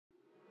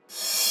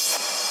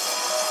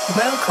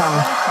Welcome.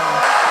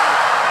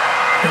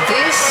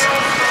 This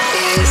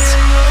is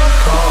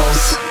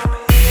Pulse.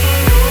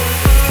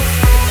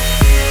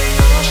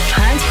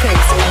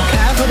 Handpicked and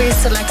carefully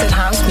selected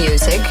house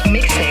music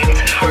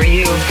mixed for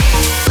you.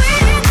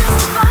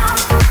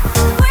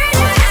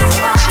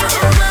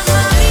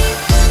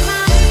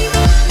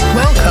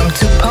 Welcome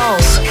to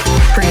Pulse,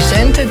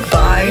 presented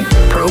by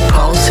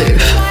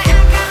Propulsive.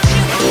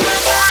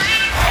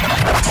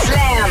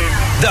 Slam.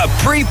 De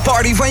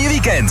pre-party van je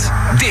weekend.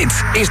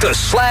 Dit is de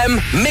Slam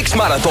Mix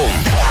Marathon.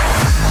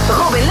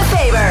 Robin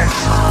Lefeber. 1,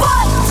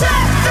 2,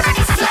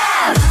 3,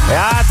 Slam.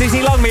 Ja, het is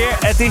niet lang meer.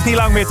 Het is niet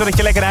lang meer totdat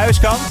je lekker naar huis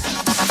kan.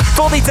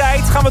 Tot die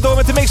tijd gaan we door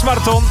met de Mix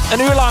Marathon. Een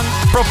uur lang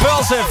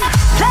Propulsive.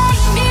 Play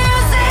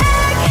music.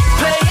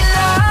 Play it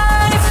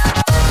live.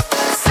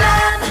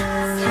 Slam.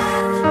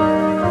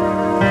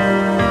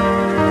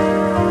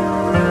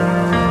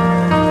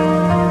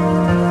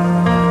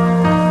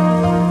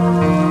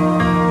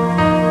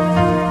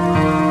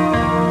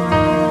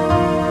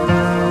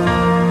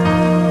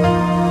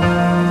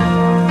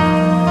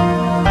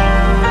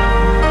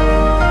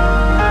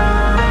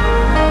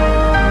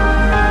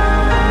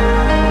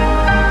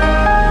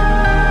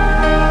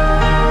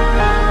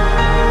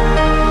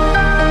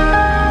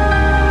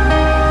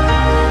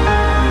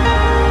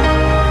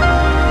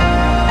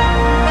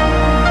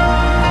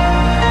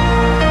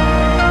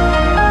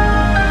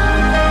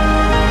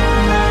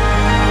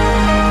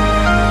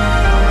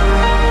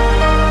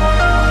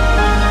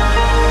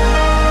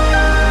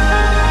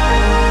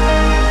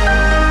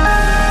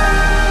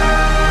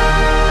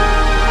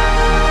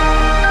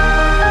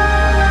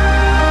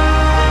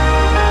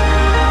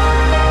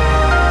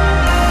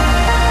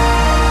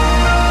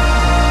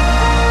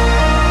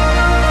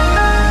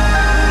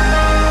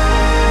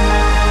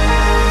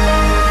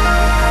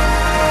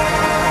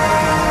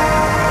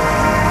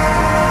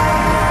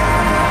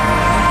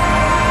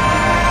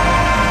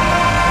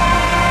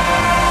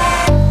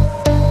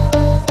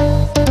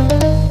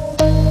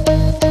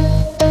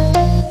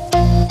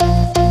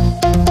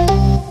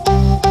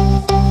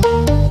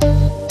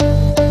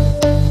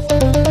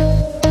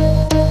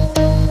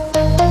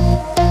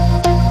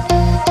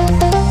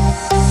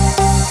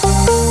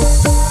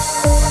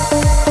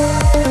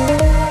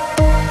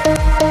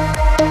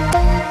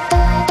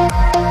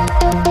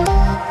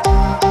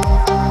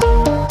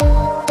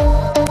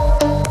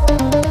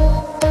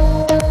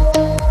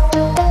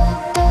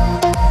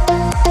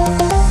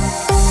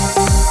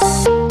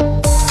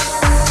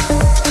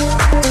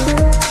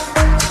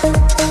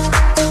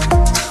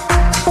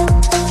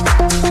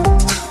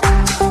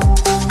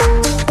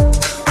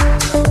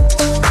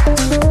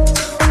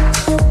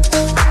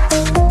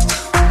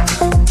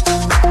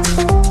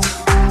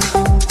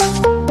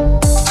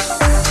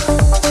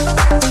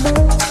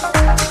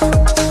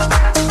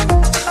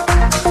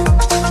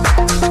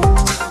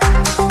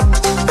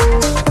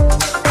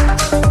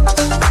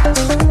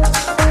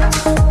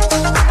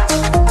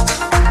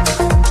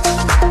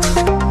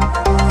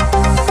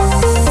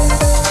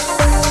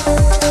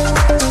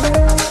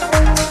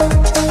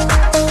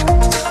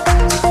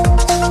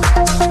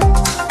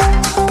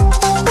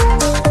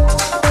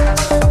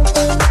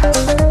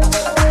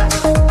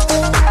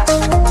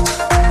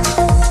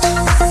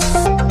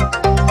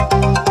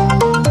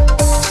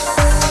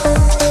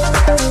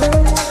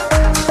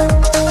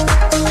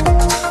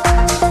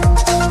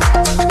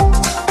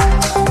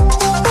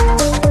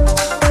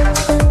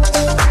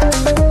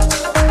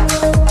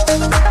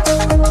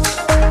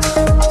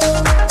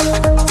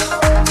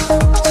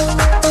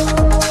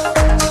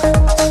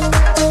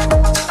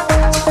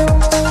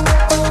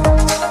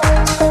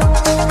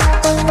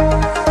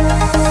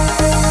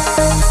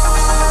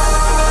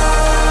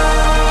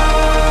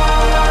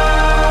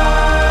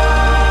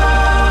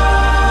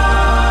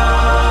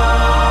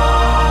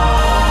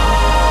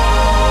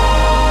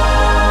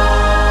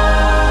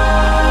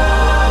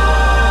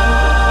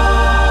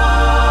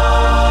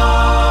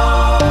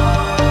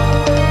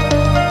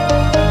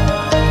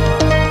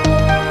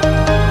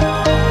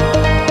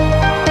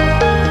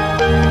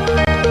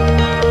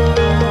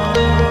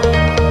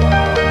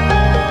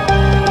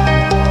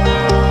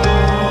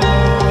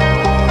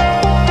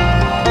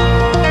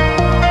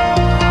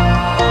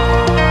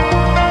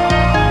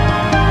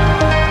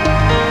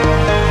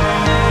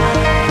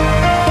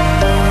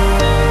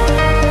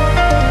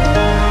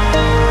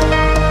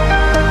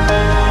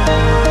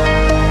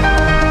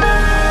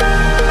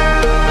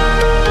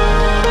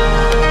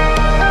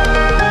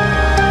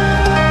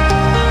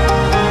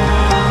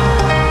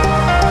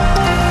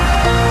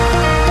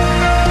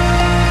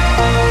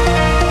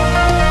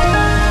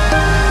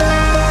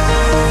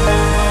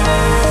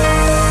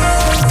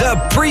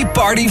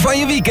 Pre-party van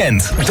je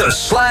weekend. De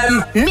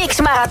Slam Mix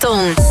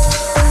Marathon.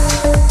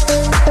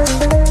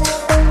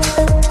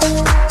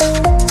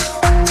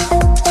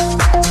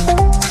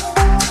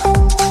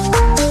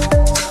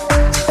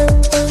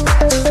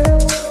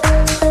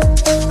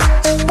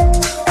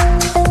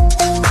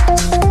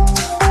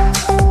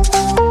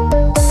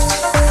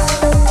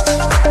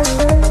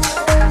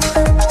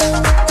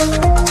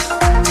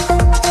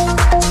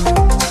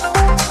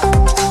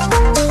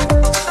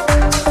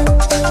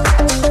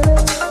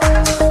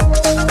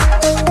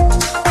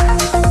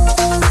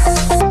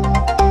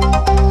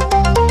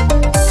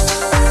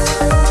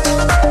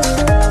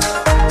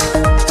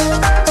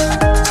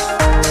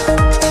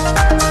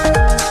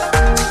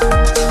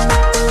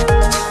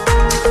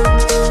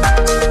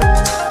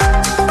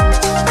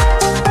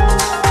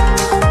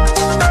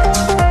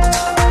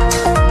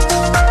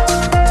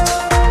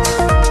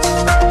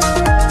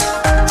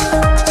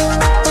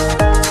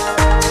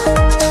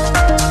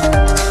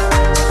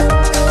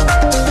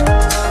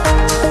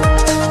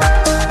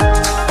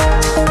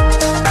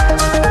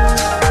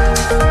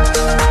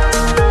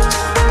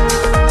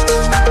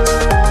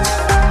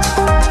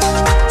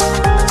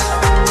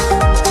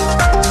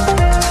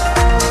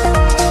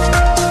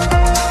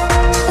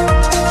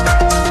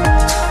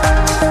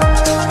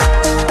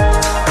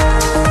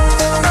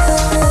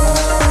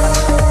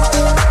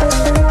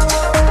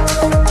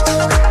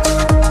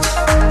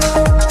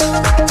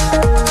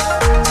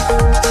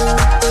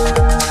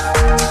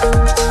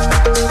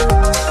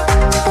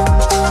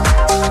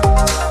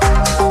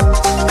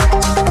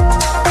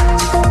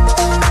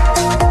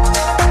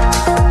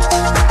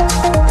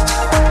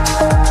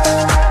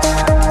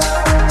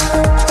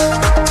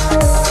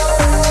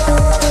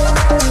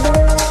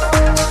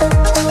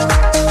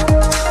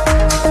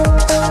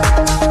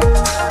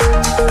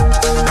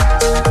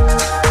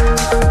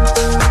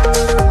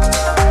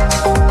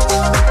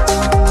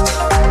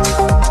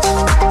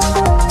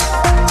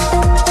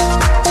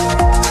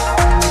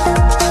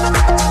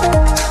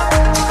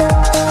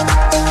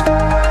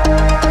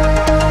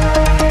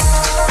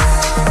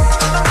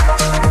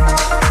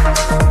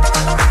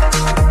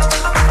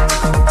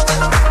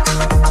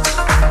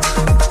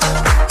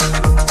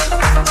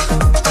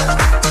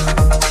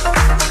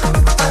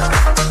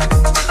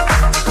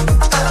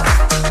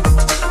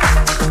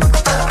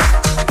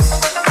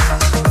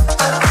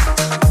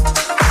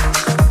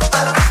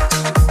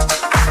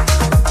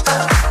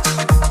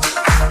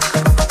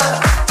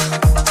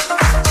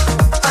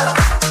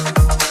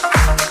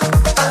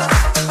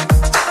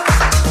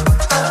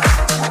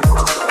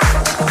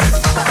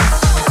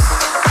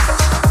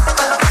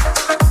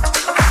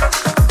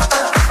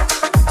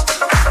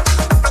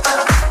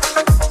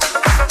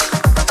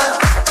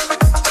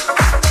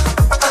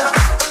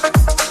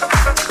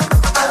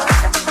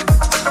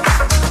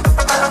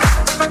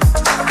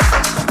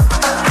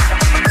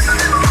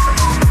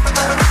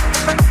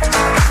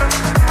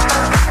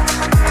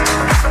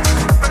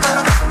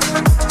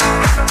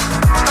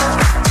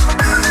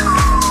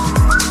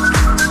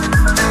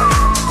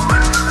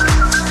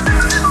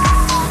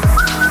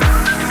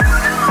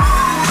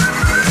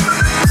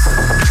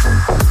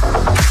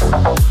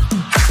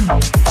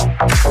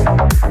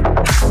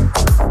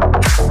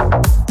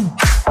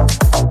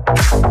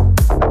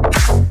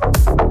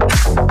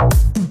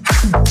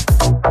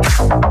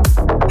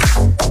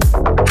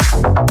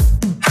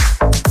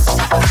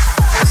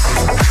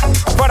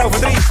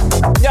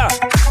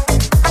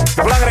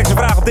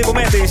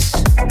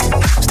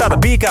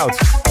 koud.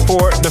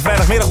 Voor de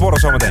vrijdagmiddagborrel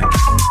zometeen.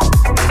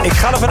 Ik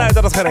ga ervan uit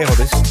dat het geregeld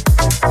is.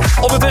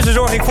 Ondertussen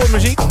zorg ik voor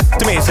muziek.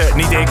 Tenminste,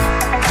 niet ik.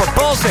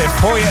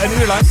 Propulsive hoor je een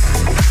uur lang.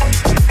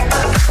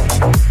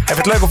 Even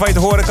het leuk om van je te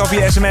horen. Kan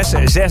via sms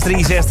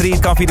 6363. Het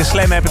kan via de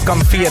Slam app. Het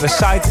kan via de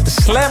site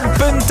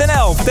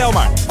slam.nl. Vertel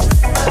maar.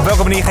 Op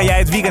welke manier ga jij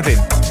het weekend in?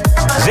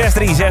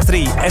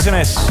 6363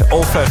 sms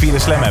of via de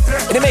Slam app.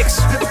 In de mix.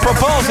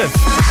 Propulsive.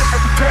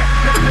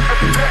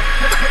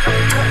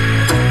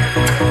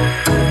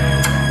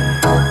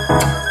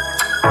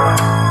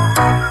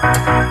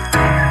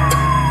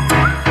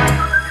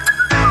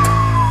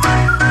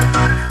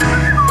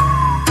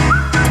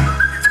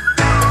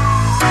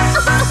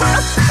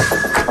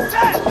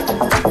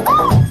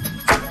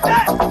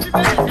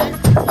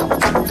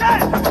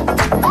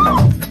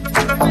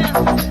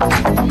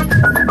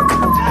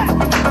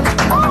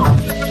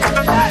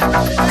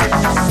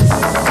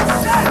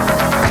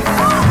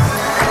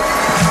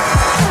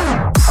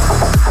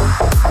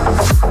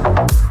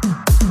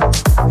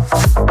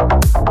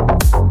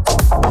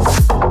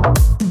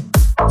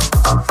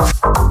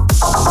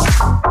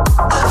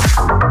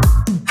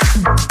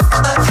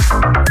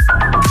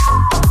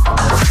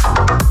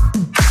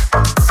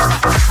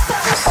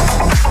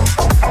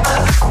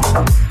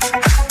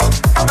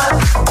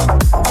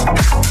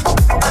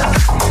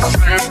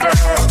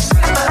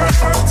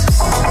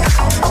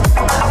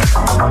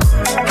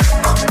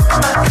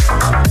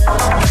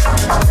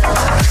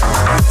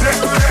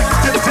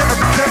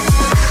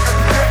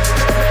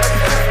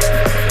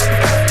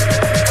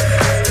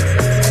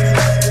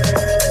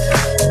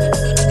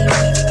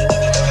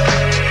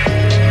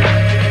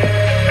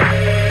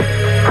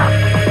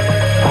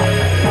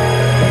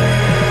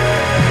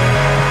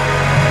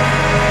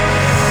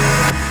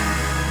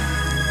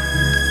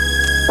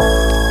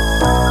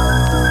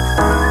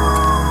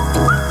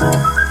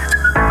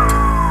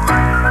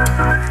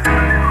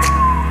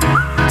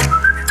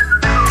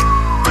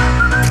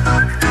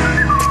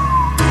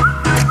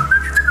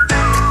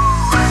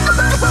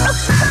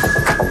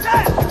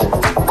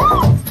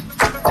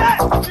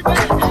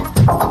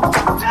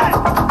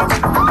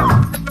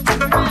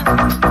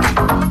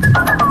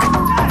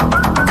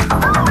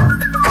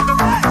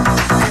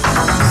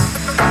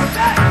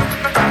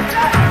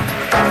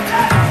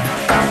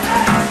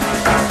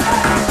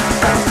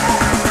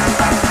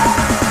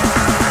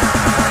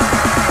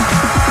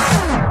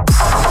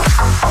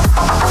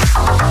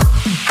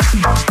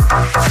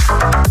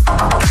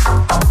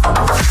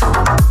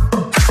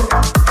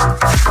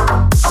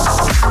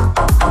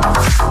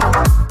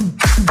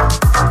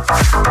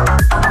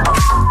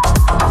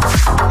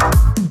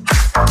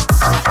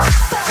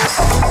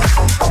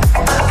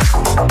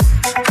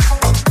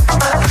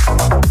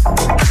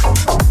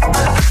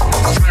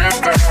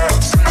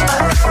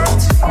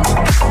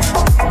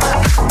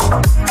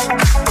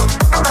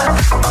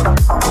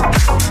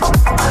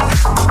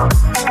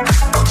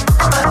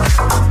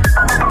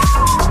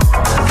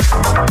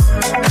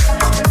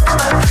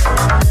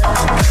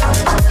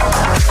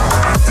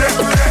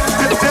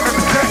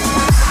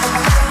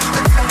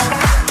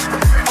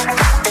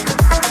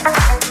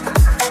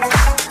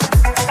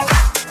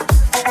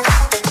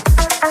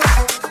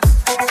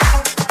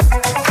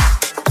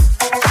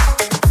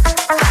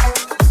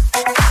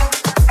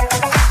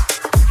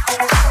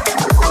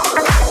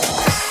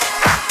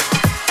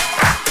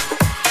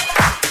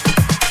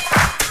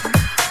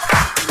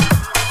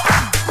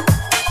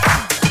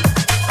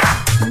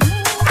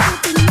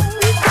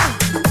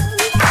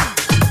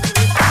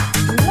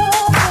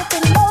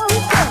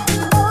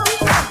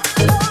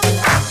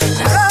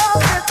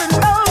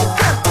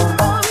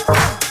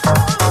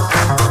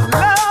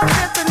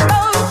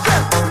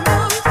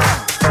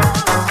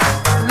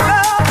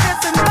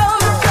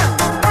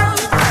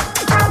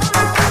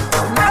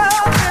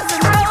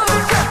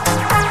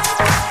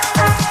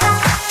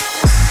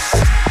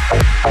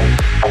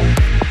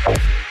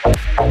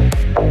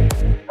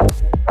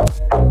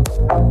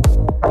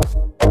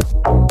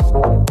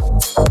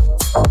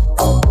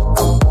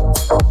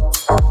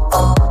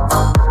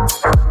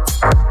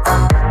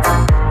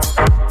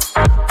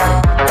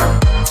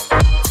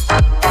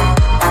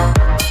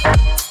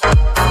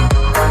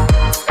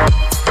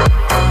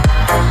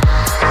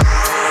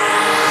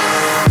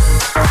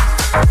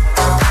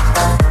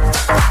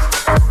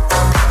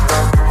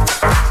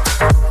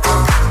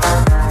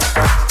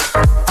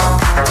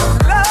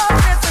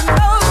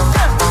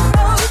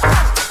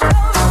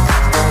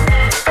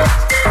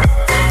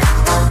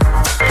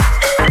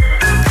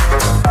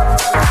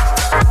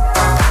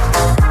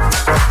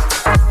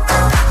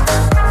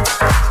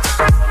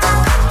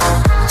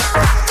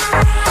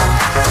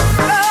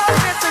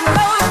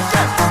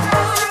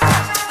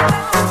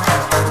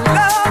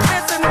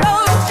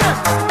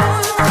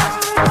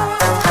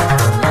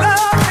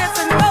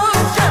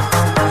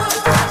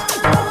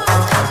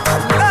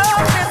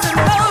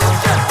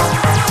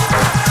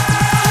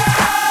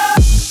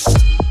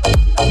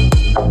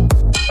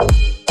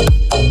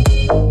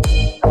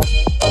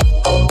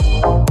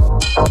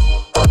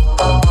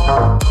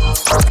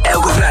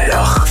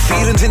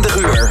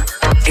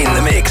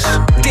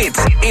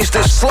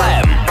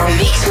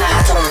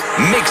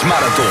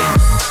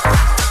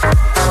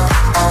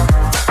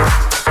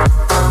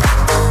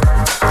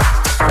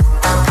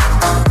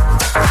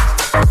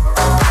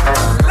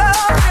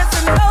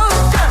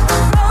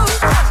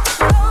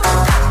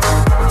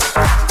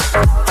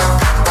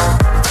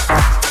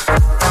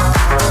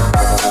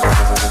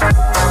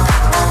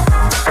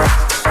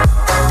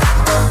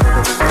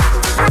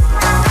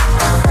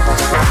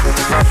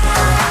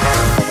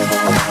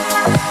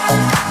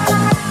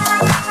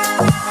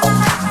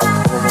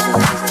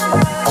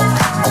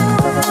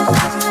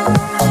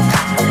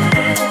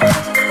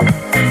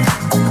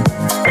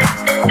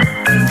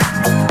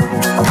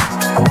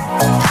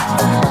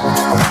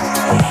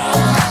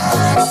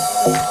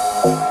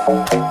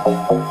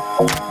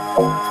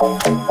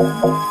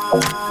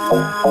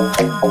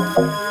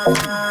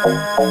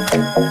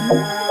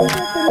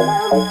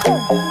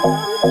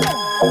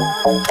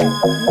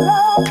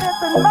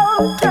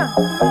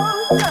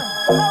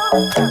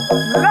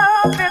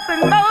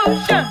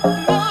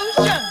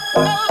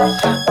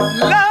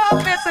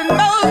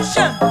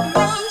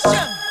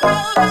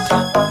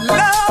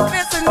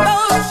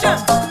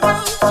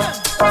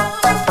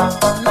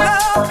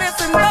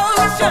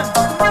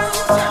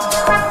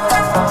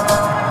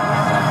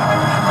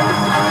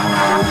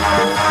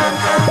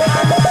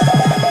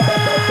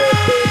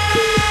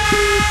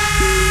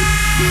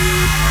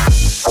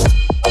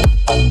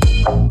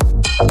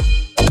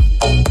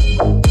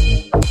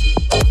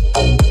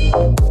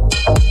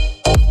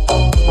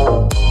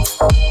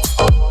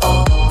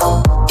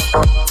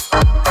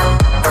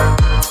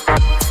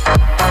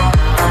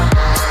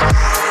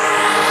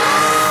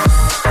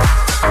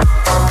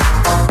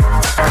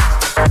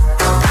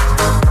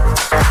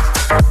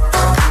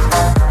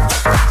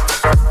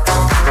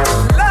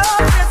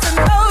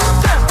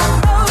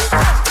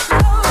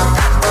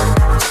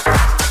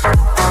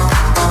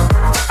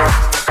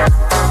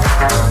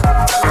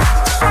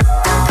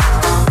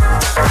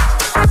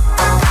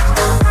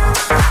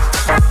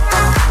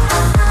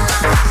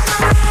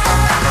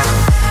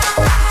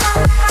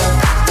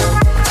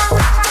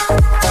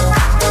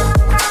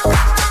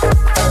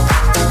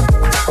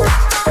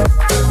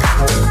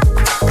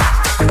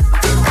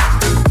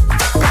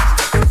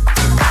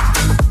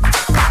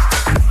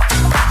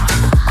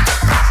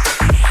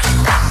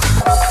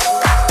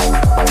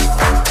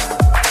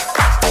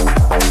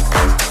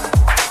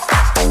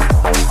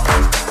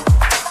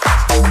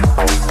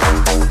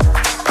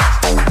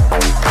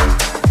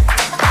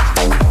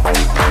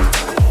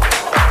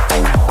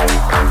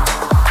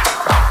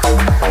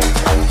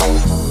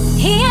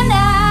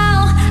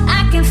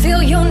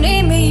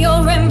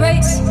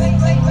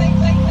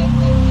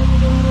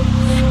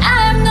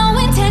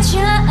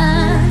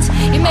 intentions.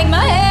 You make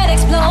my head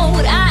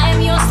explode. I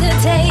am used to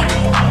take.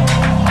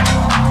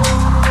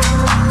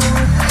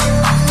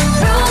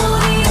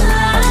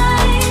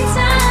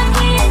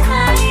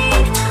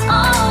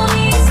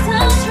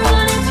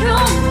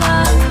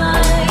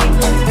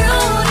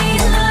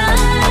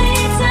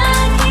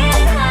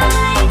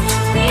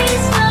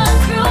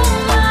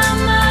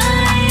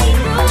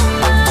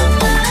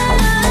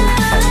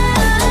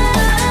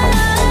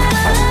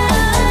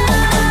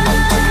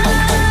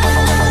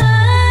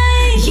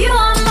 You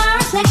are my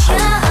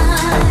reflection.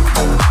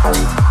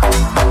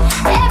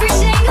 Every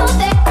single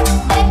day.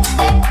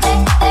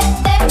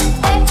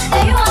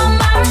 You are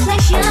my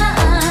reflection.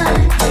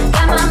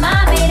 Got my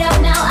mind made up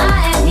now.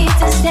 I am here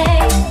to stay.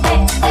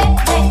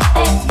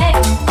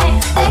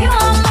 You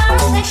are my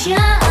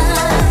reflection.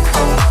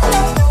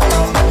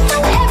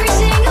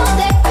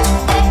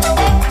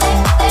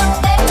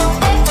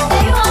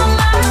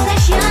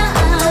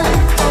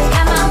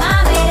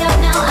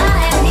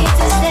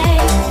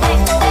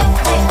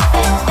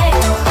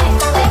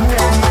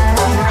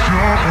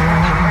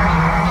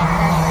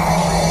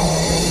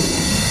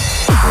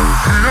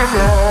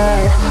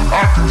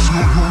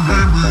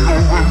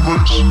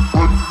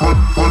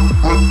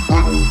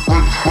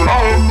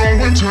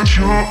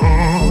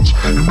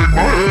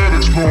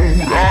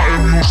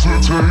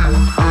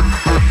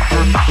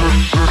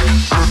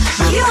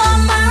 You are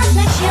my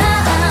reflection.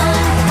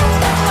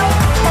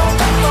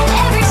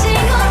 Every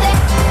single day.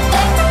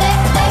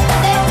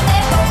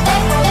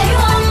 You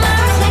are my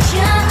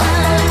reflection.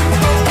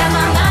 Got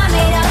my mind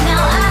made up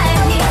now. I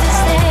am here to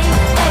stay.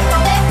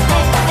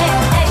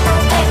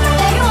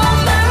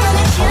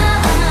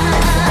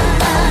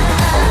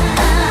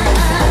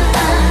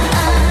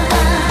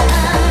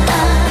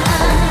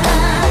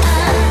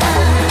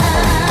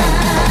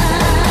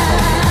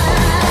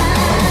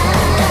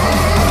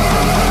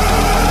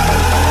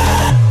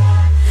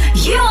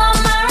 You are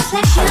my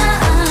reflection.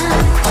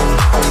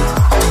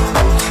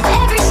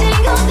 Every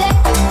single day.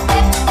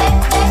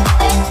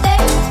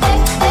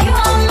 You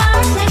are my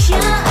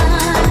reflection.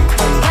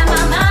 Got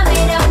my mind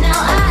made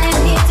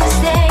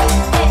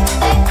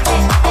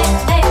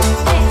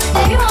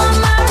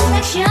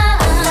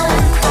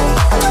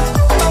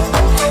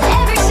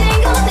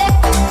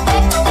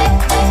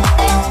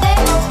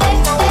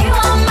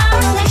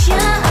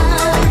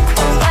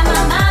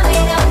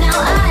up now.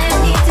 I am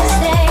here to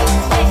stay.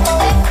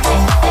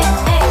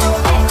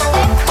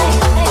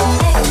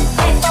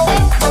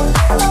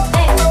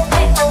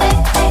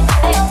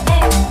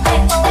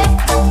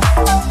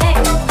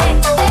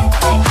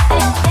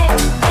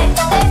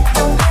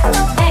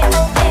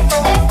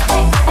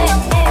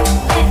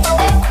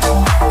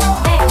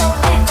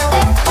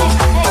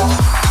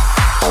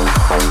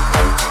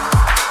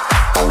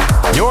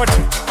 Je hoort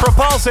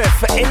Propulsive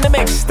in de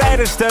mix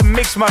tijdens de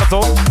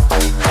Mixmarathon.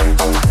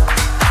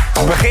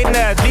 We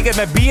beginnen het weekend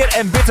met bier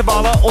en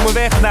bitterballen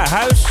onderweg naar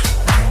huis.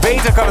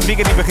 Beter kan het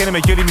weekend niet beginnen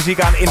met jullie muziek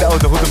aan in de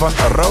autoroute van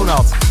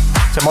Ronald.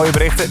 Het zijn mooie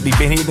berichten die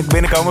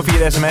binnenkomen via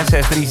de sms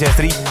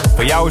 6363.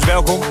 Van jou is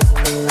welkom.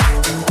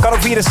 Kan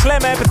ook via de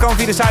Slam app, het kan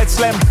via de site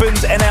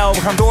slam.nl.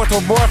 We gaan door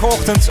tot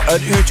morgenochtend,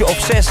 een uurtje of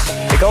 6.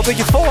 Ik hoop dat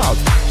je het volhoudt.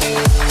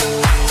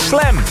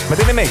 Slam, met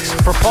in de mix,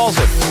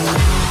 Propulsive.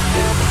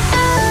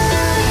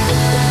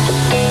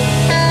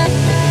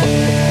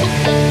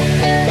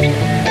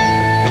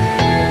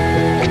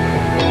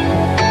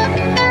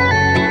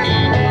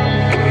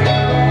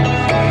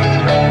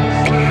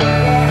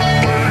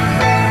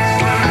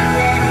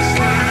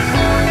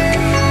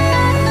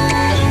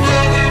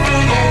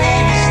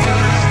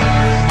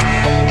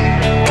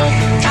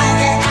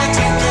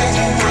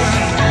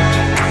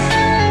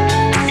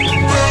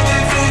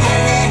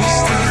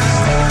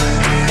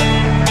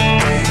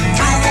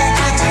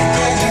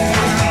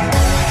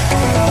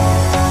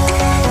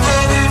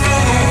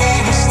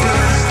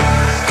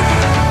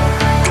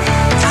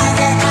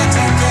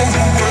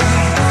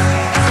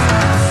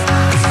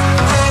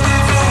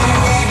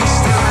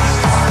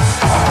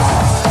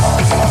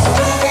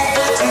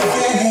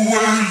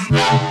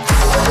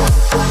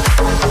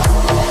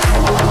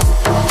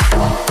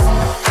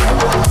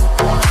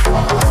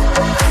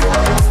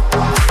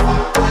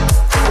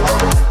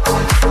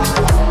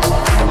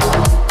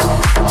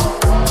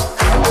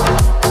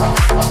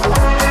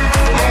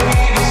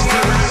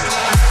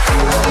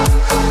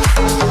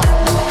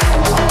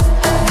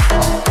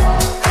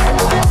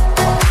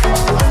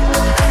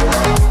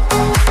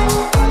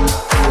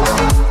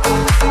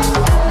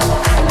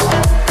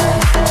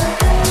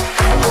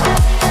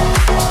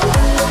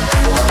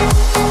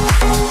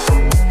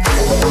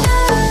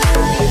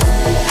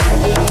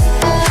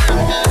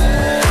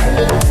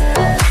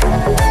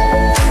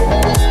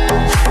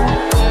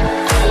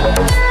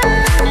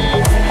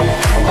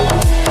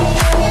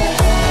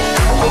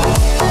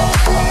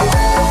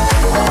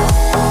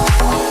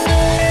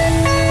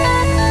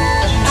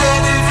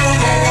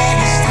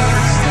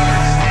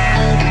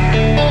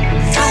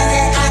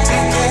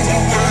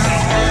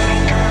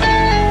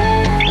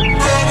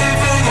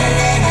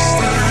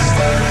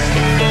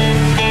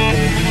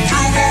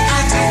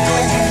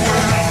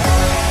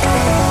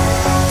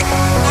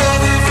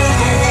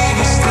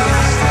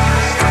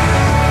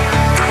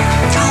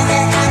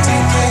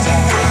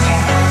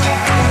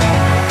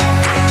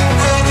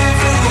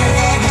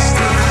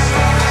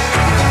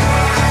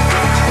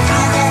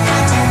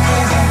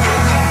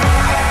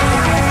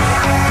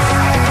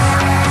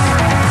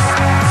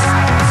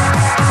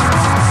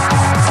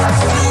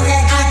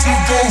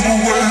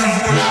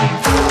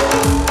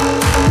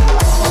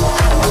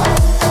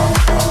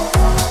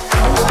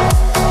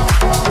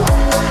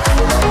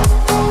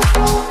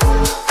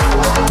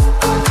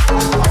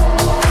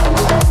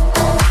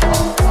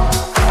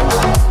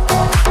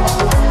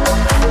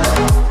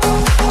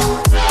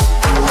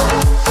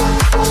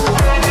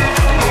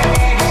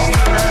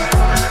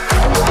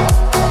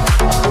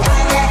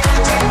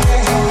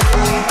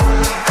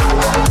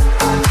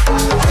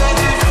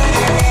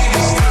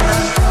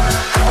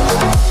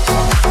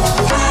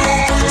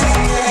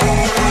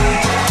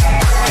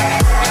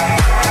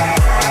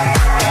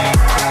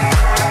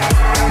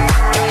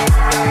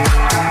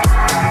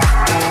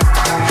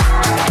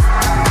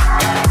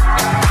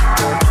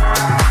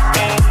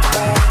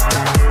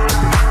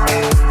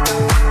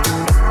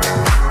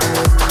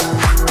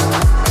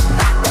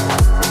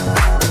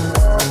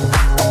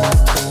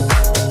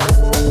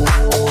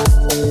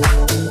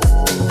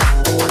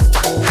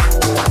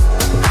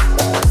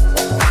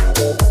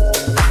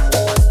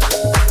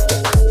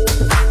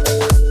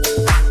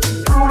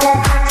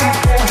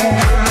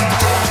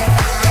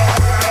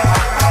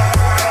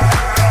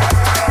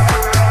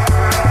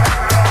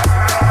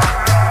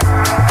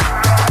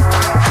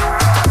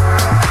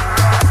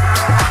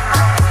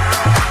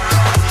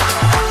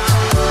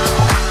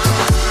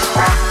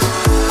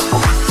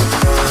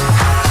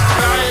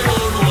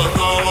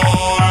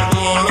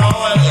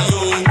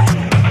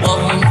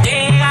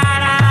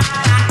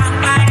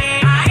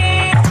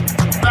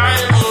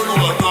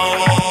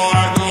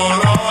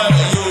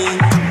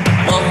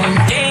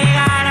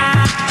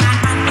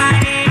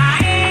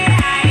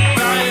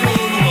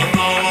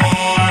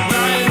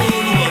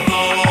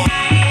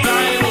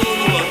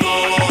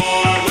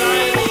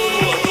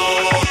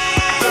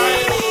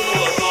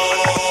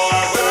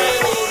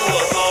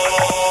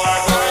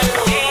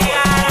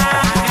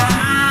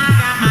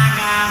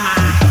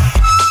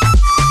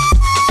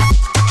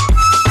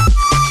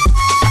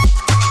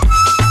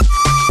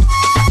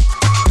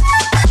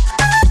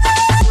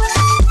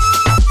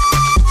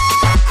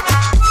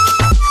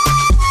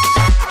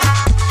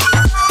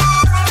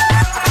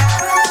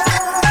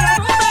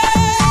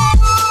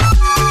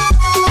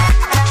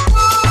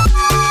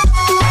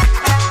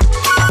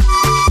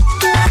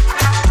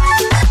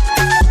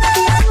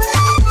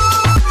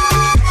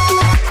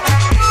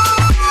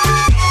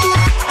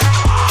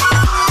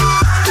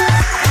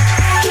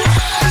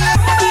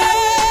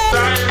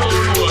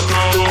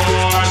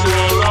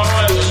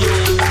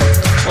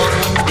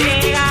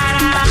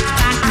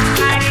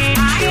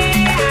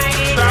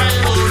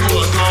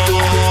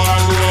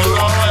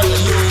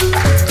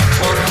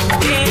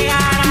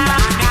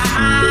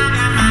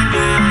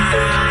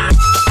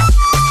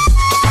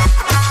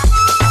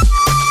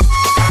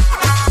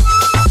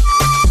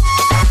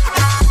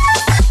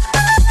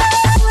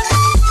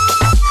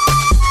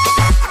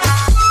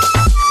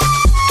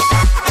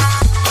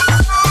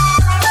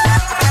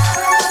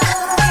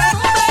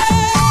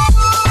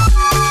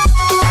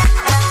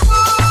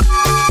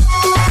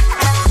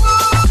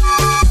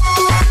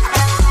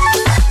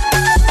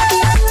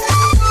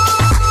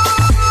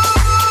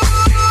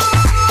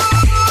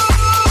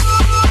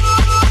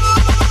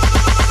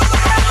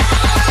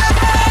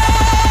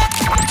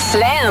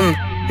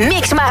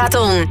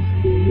 Mixmarathon.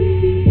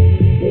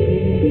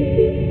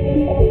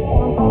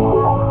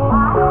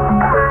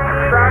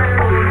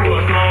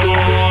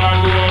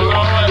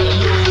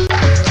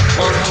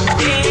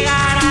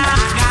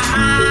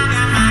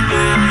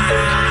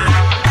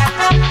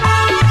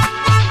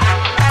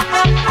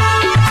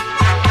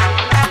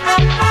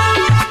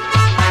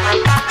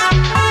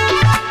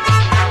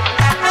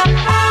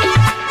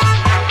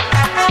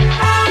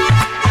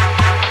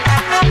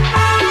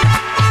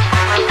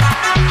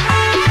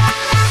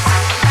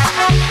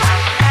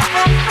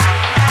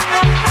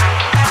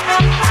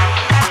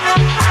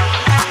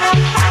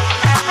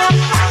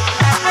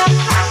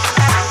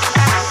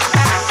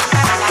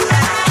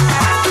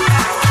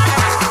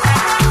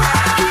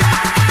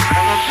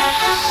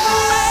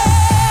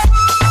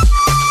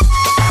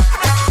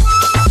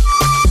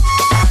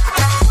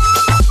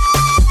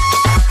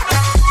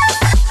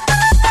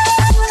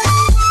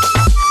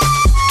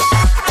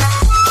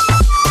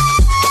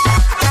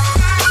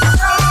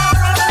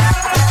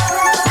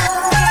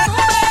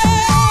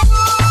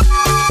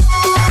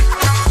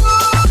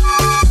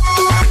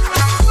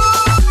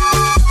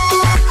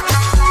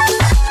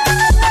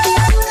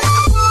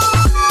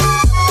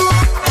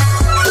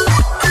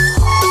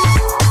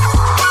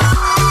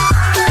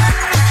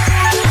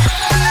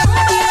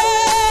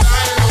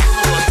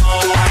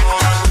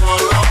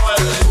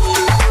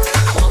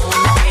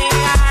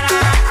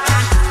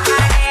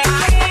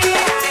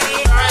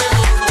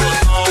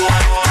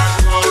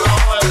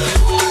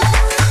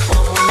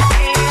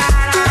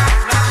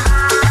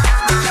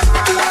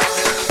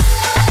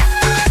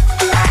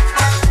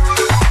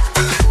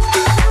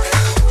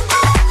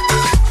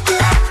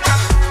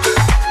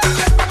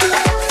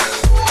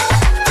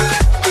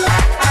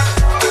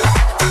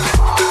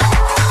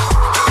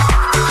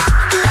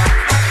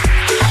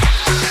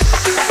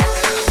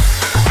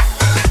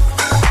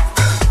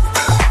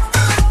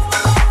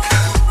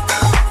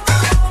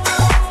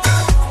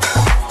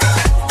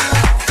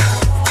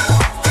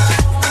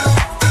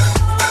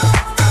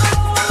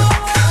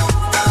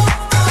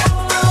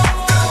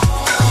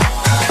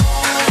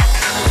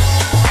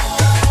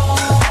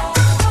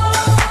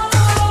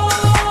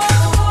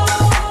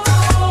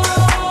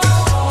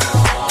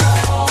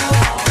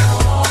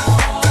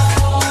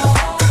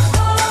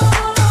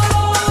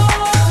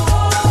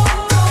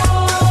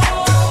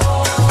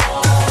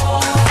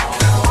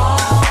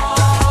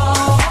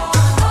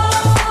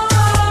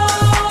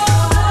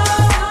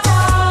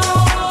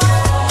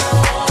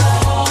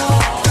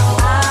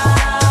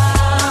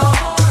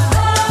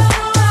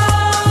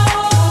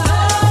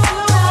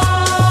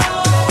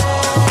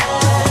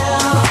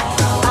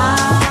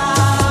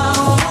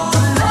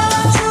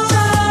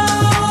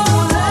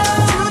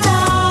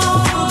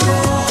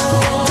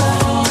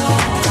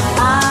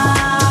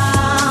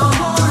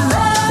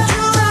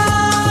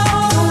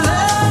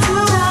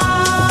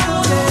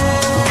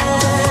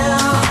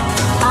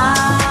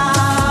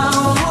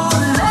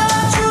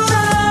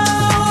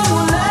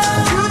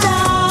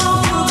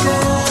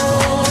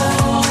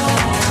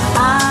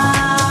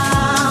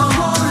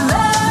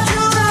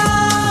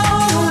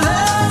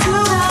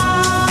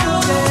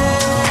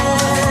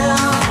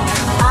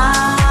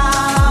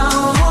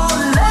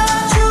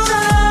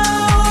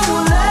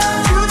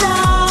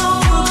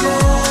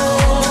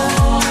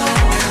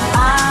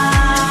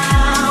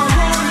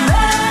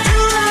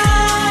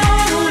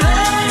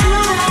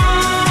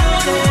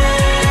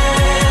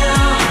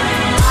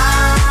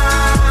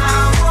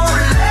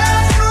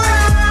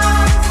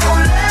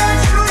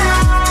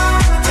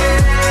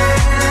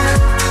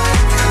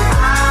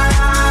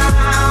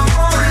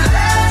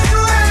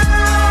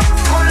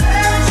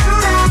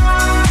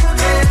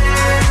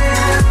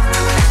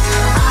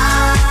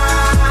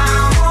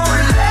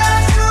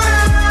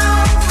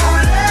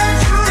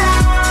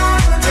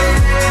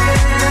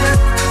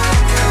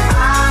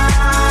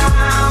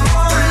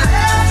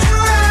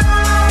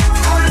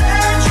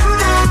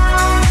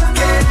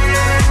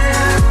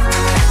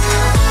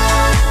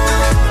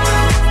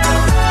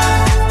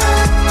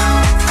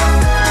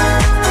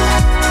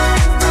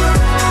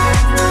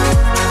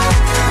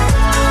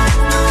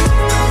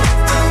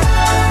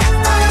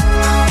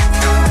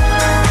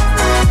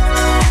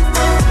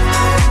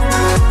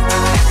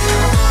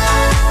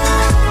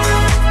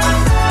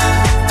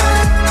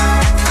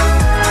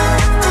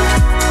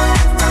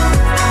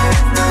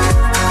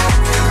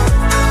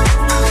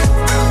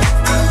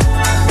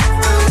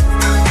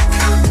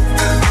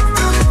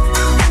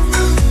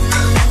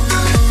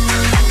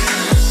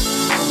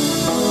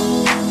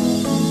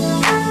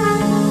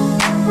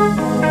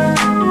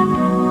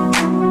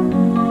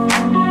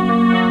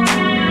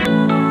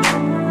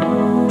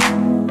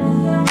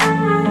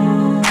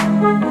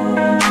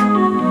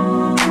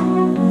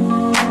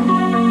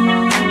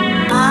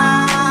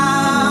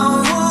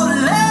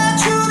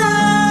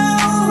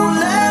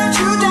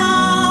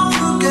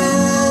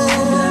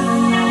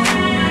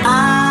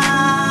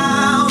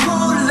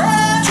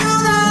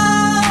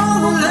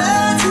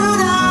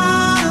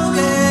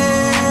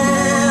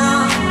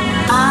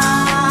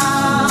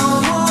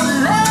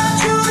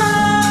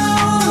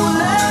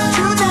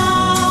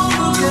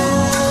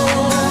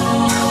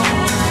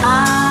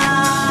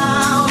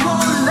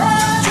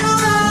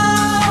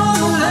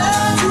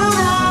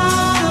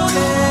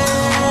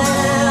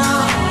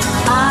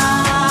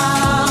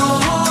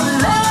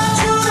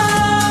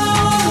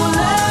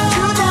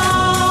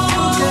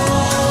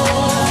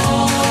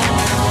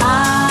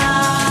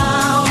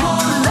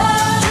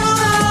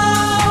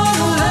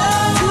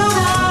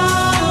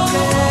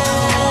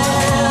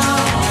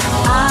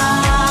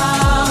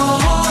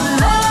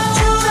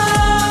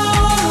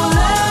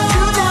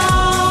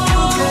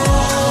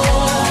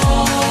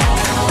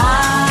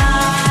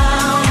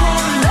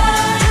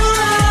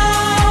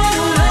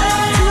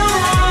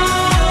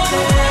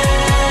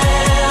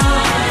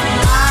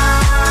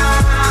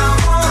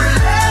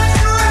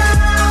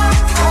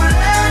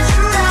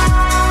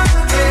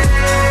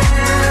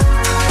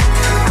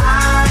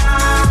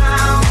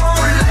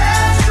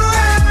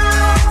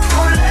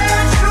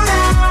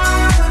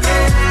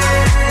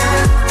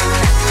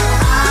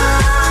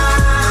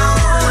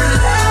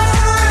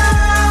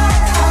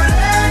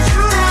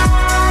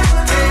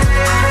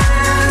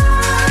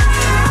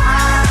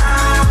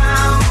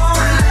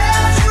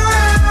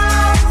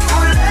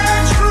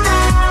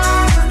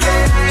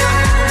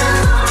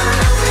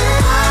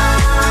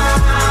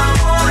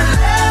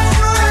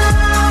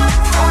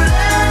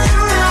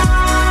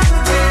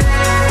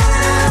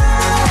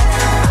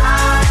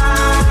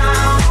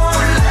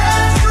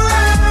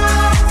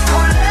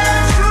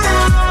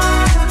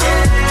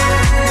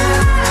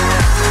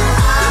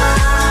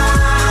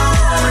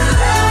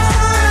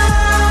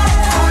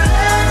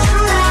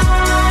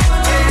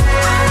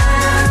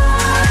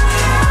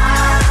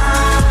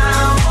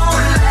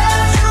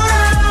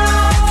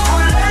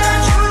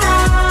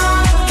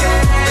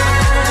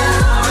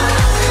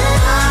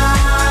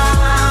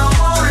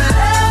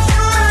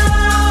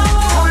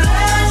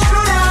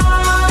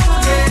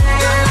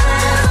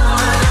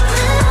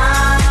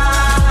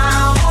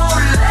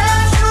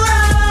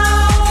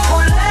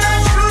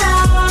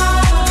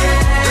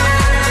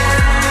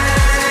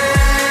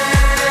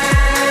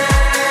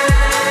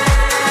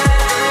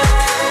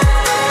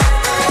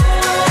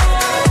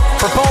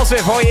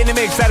 Propulsive hoor je in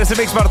de mix tijdens de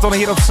mixmarathon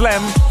hier op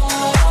Slam.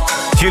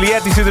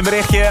 Juliette die stuurt een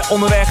berichtje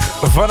onderweg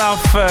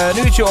vanaf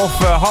een uurtje of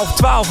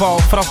 11:30 al.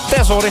 Vanaf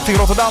Texel richting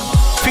Rotterdam.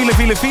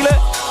 File.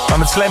 Maar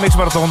met Slam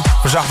mixmarathon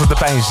verzacht het de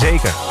pijn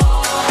zeker.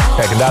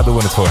 Kijk, en daar doen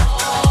we het voor.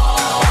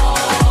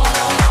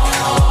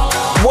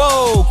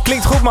 Wow,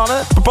 klinkt goed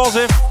mannen.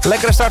 Propulsive,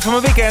 lekkere start van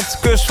mijn weekend.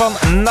 Kus van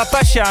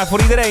Natasja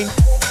voor iedereen.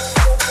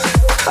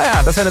 Nou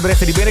ja, dat zijn de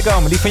berichten die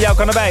binnenkomen. Die van jou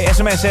kan erbij.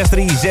 SMS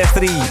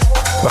 6363.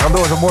 We gaan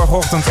door tot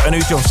morgenochtend een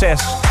uurtje of 6.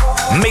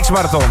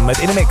 Mixmarathon met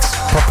In The Mix.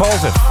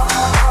 Propulsive.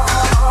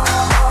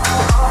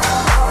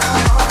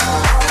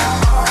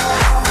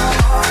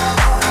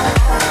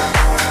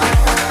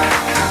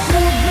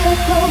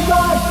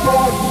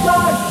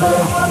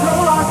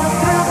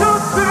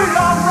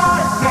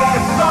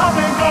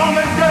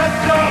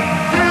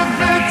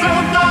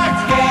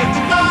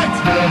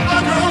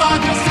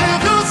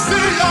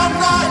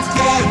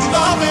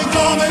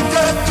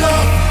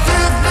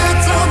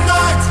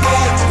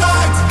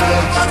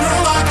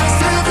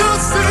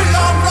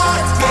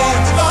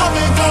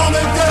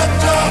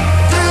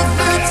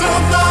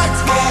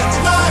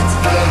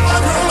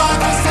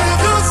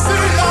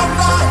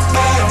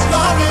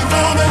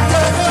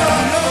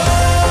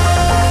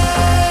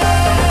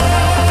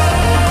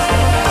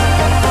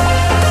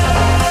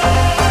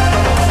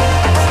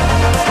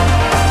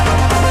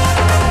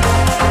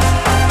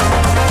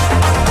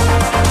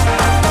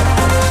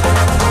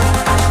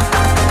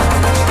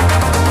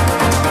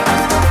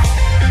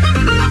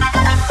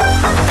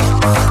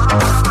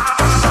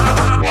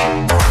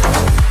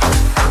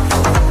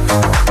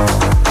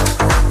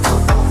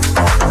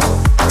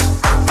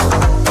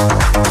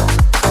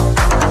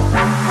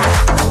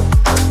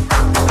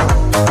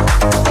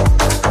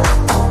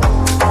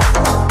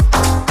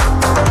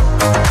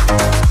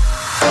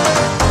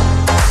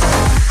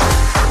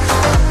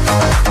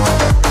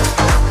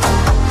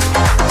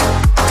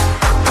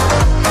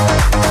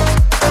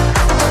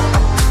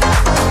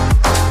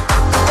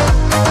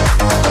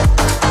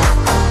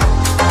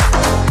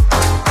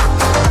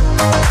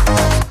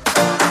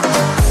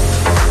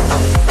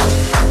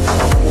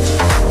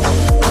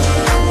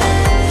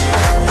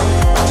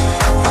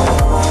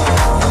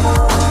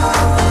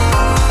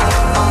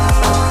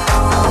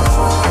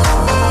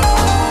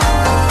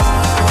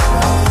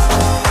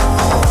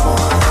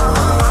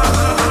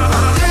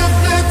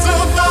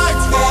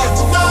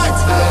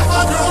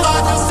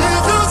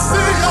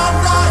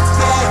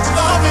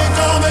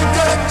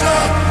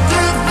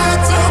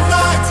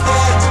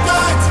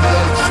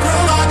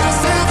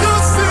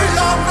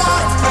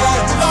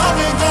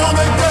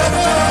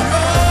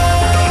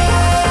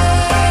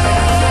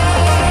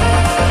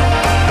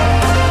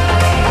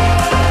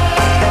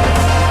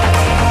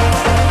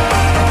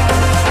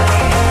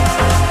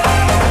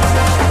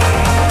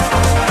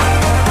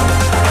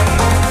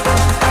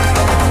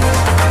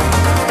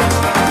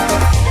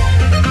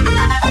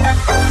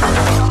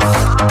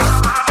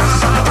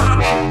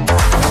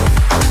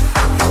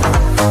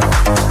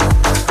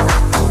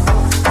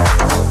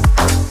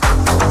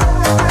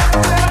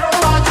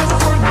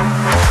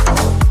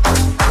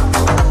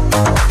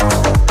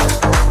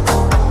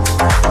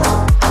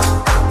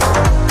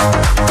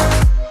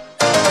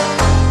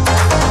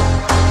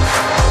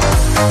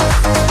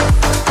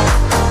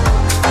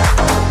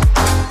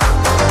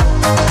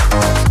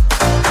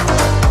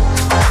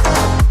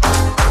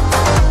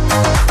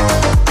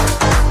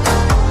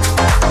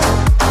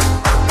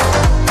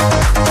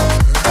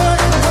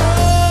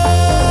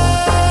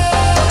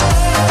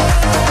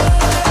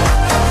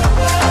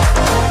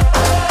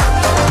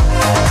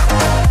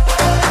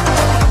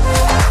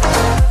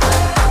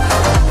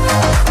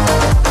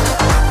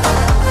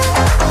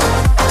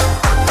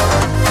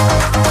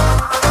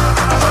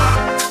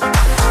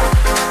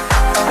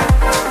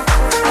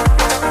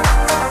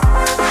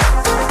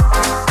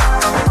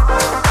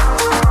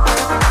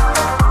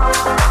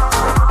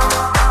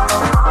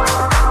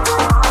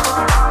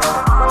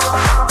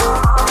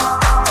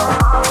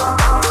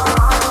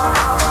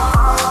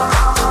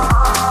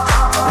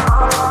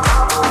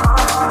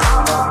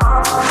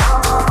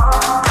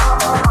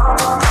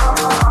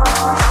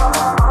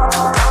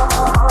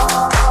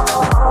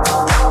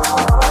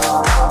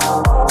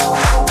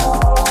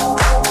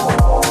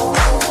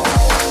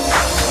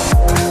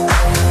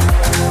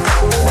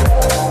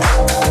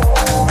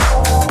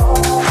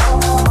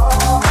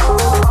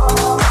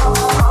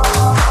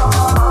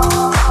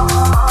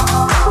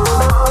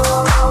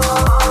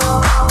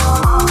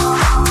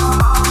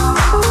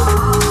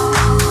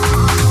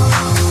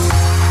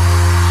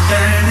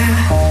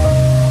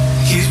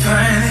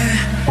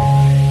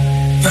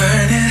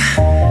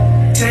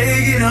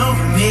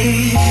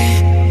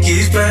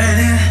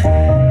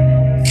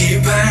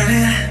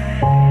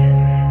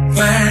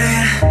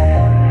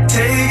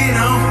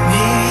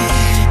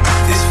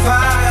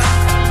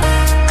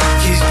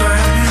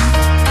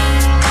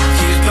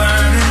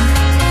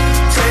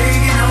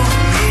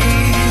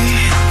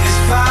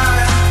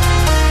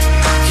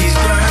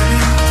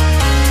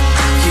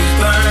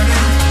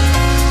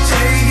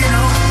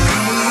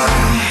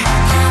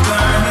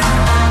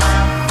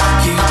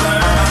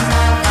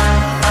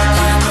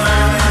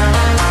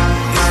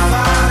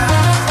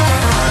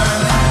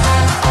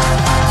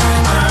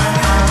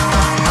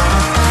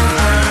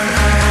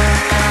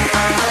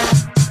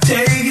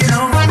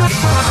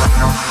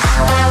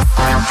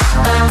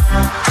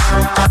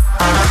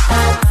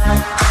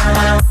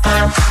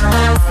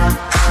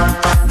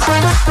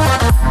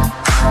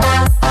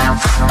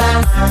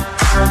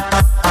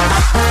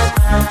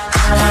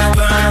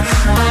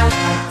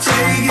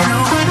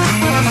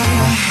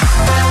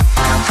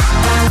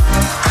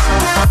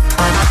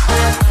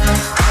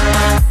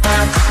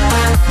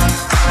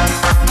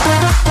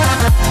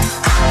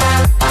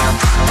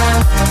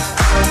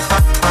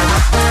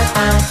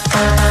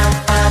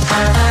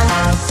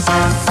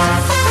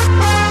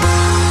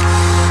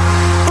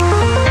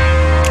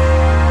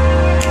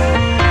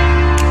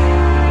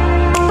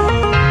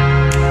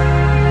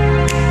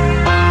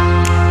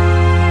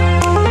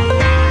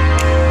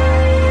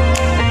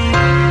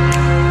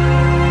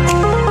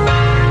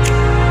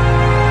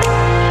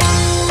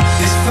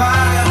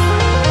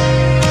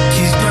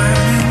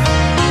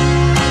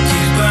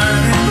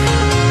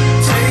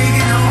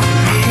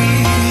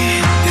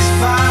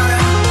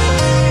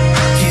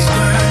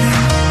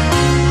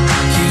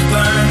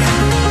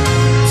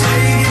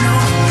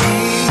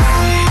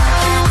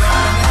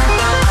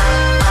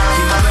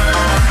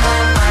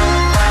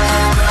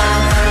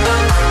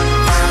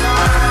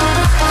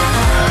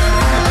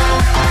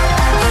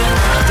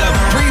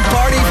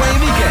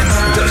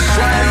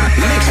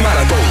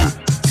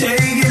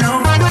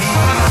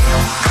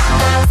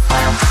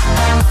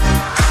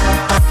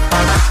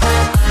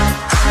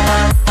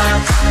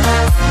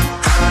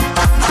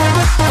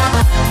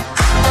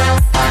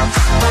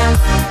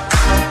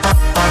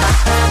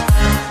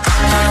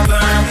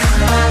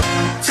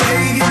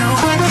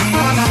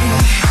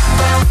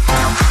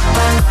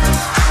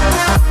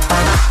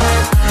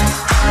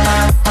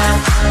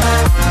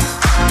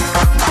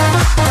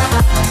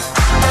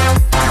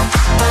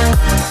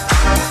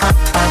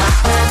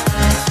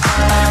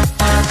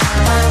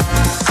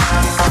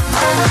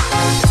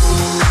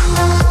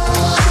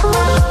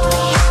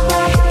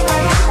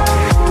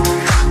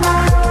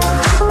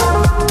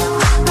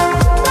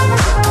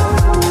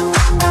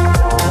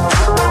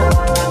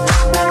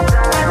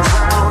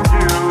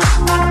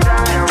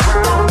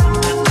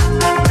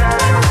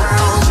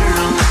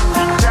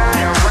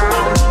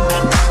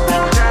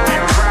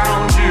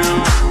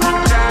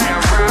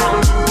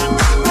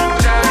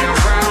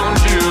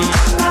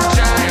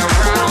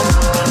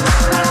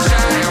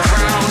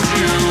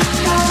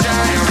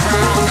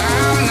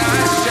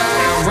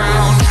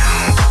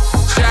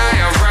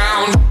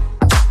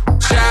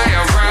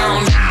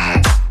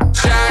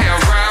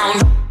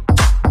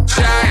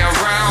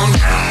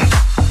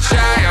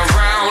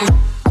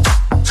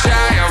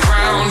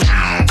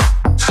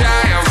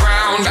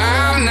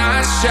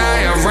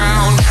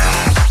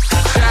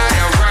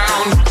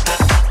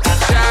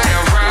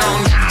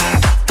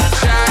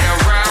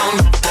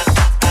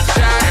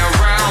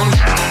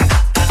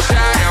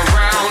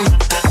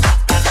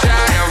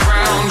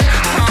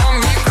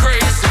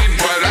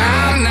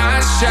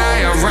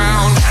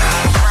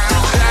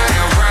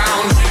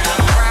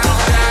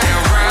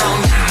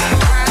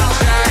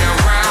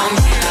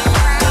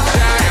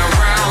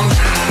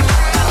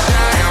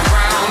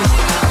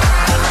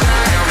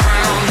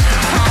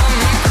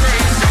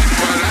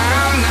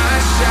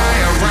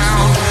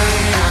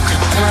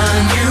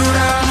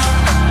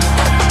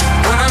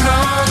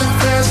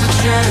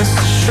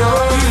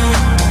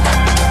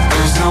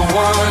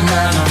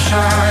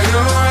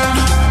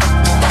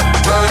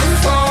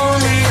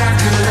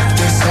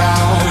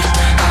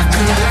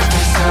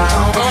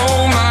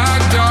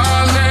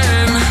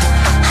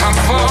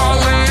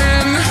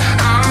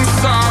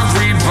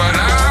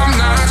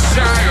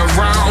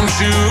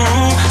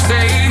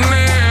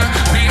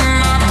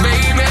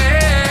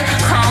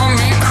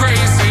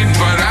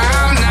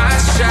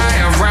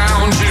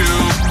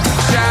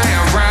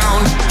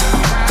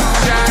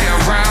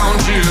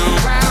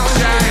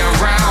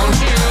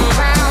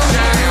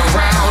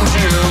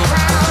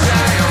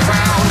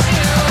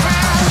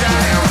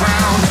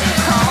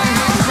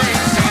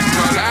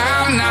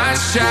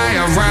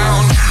 Shy around.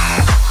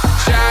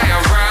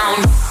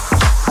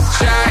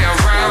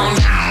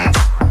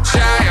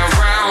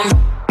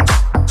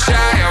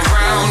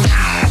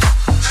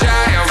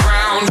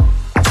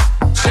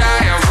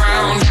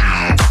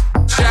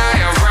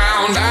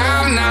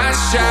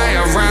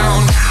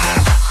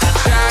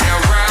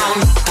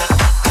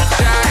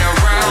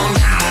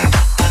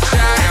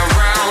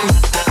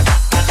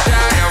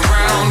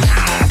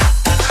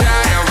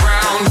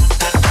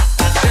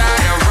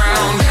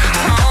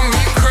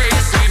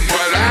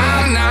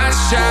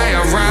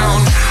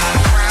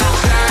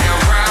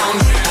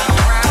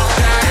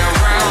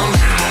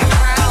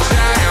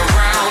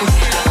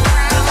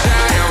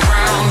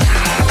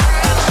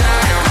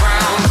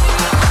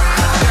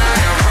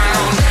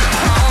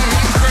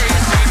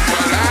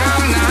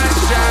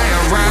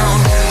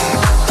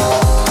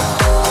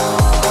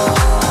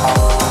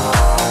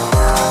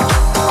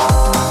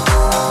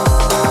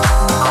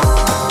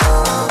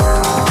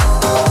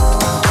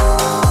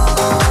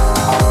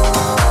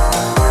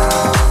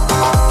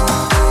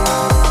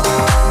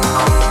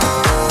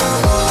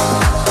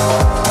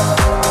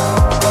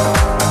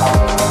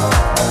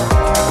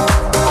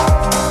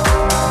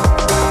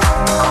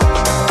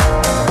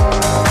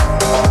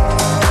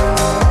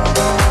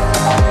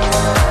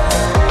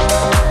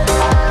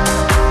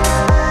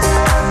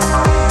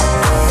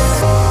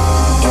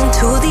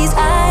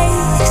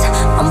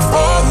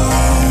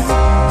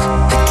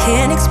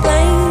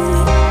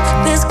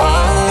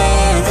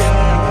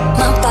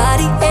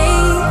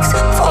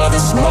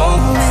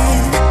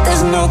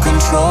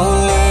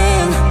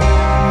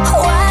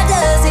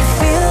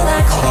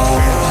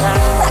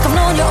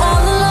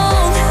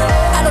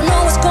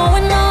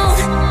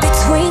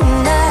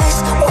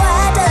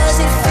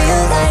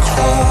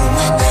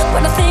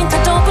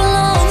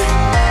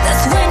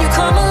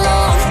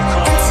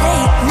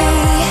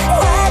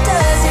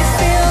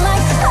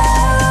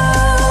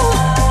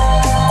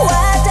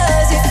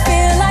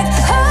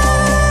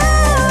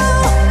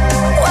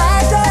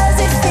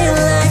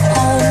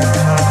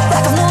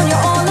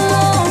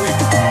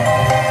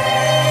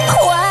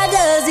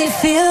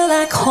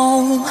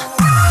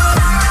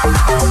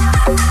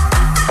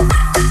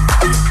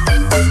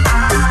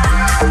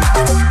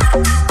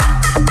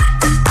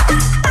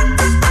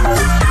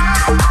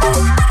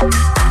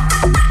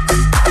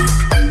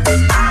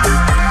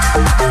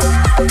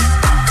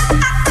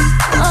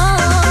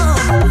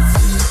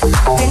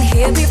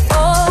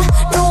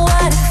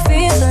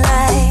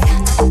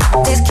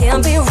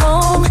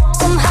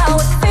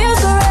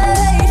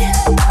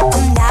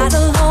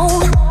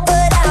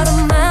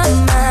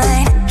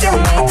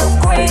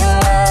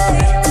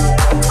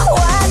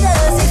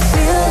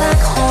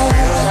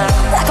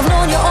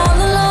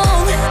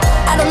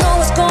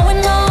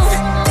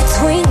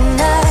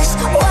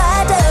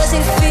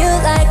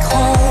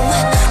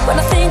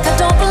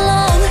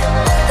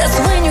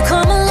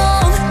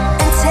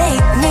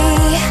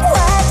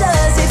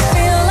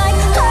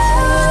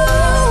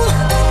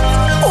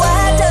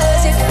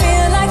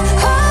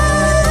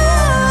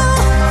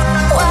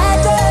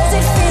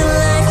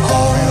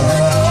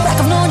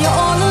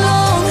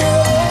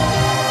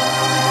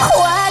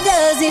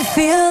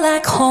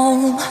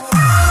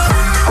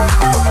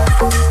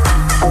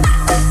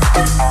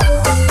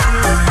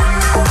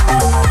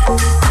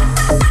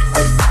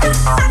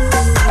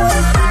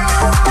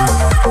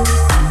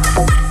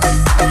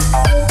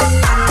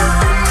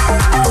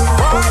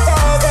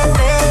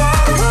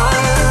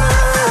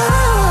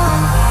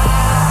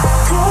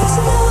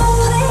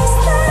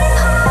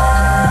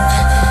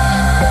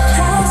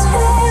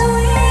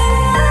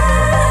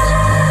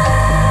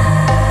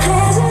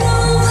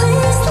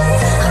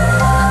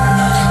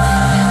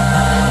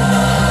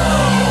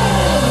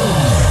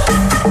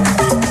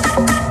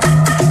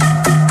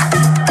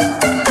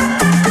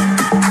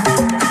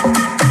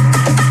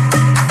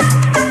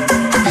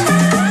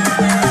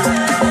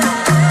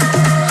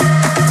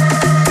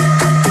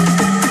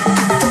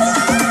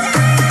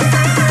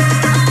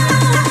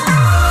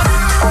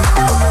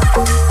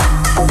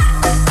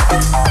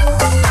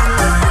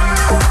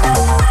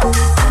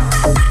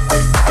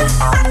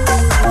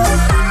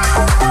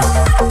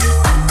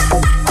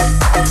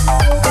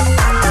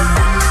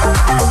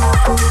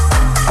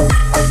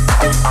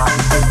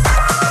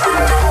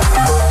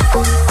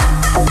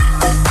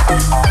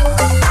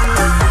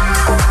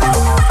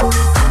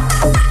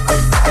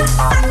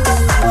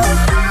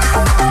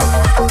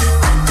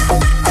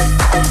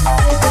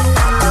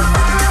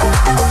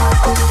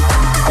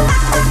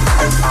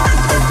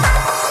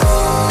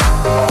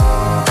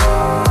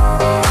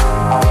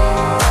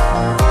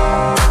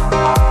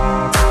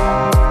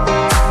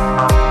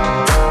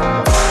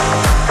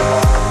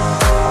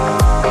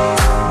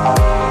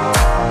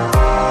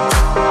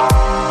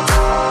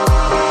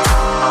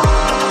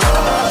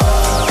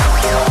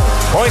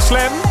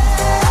 Slam.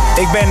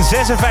 Ik ben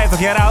 56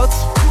 jaar oud.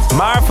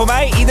 Maar voor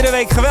mij iedere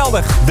week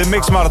geweldig. De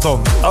Mix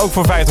Marathon. Ook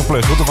voor 50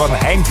 plus. Route van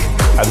Henk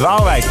uit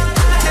Waalwijk.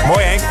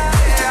 Mooi Henk.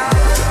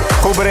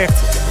 Goed bericht.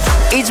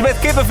 Iets met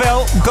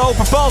kippenvel. Go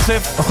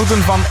Propulsive.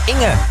 Groeten van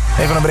Inge.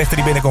 Even een bericht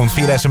die binnenkomt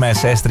via sms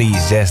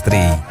 6363.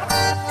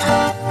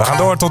 We gaan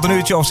door tot een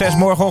uurtje of 6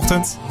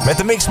 morgenochtend. Met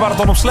de Mix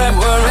Marathon op Slam.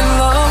 We were in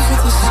love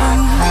with the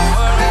sun.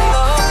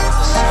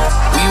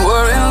 We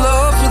were in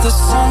love with the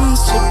sun.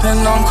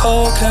 Sipping on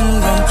coke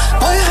and rum.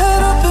 My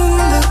head up in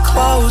the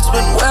clouds.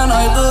 But when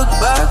I look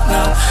back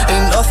now,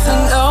 ain't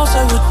nothing else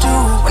I would do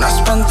when I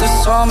spent the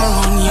summer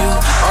on you.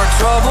 Our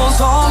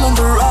troubles all on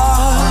the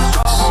rocks.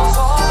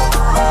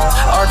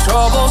 Our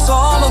troubles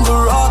all on the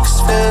rocks.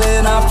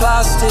 Filling our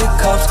plastic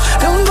cups.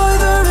 Down by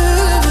the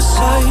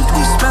riverside.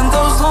 We spent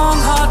those long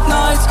hot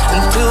nights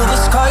until the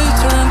sky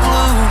turned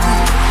blue.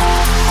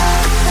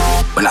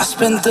 When I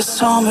spent the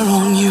summer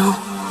on you.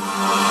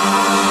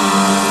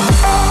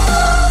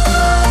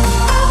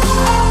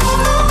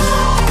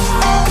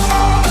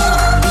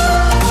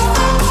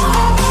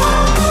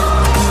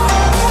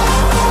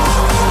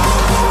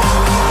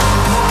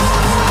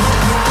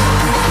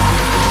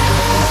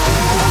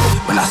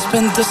 When I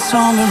spent the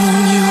summer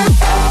on you.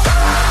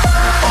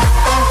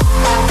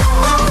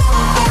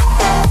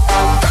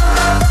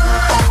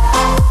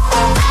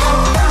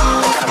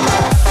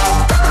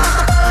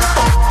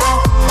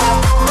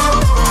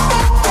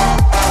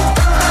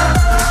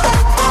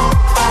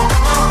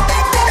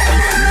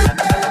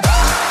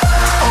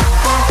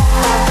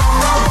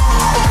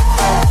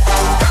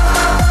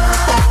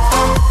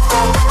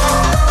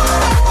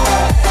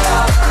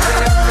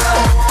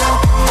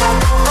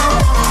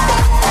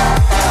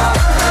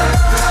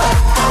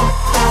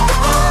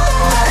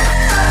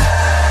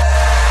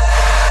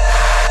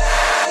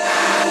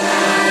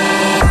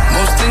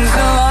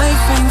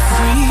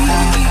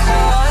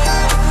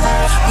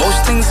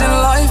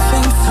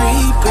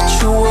 Spent the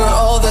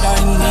summer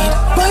on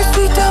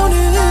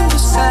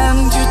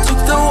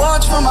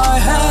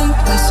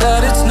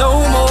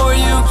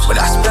you. When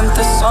I spent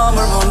the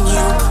summer on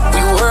you.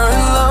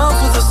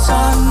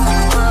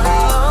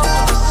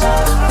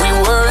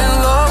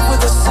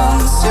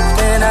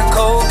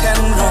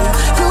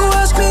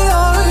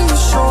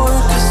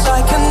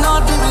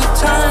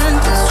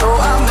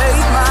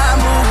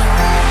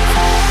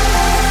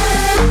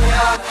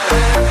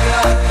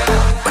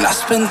 When I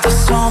spent the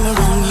summer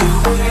on you.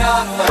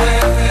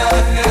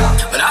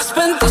 When I spent the summer on you. When I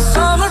spent the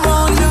summer on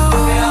you.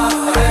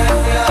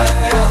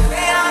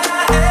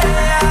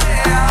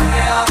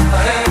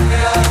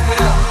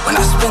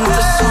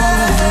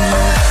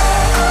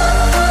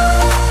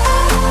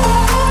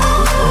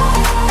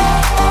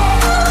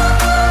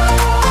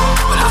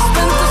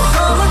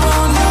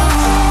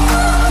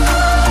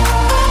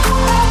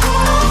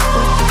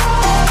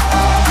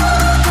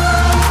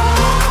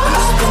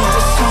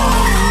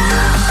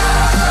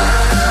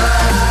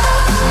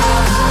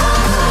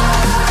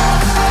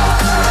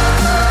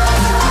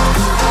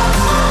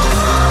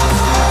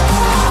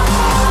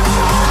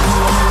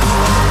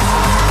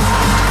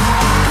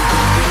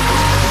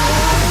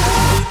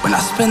 When I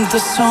spent the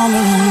summer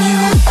on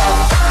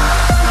you.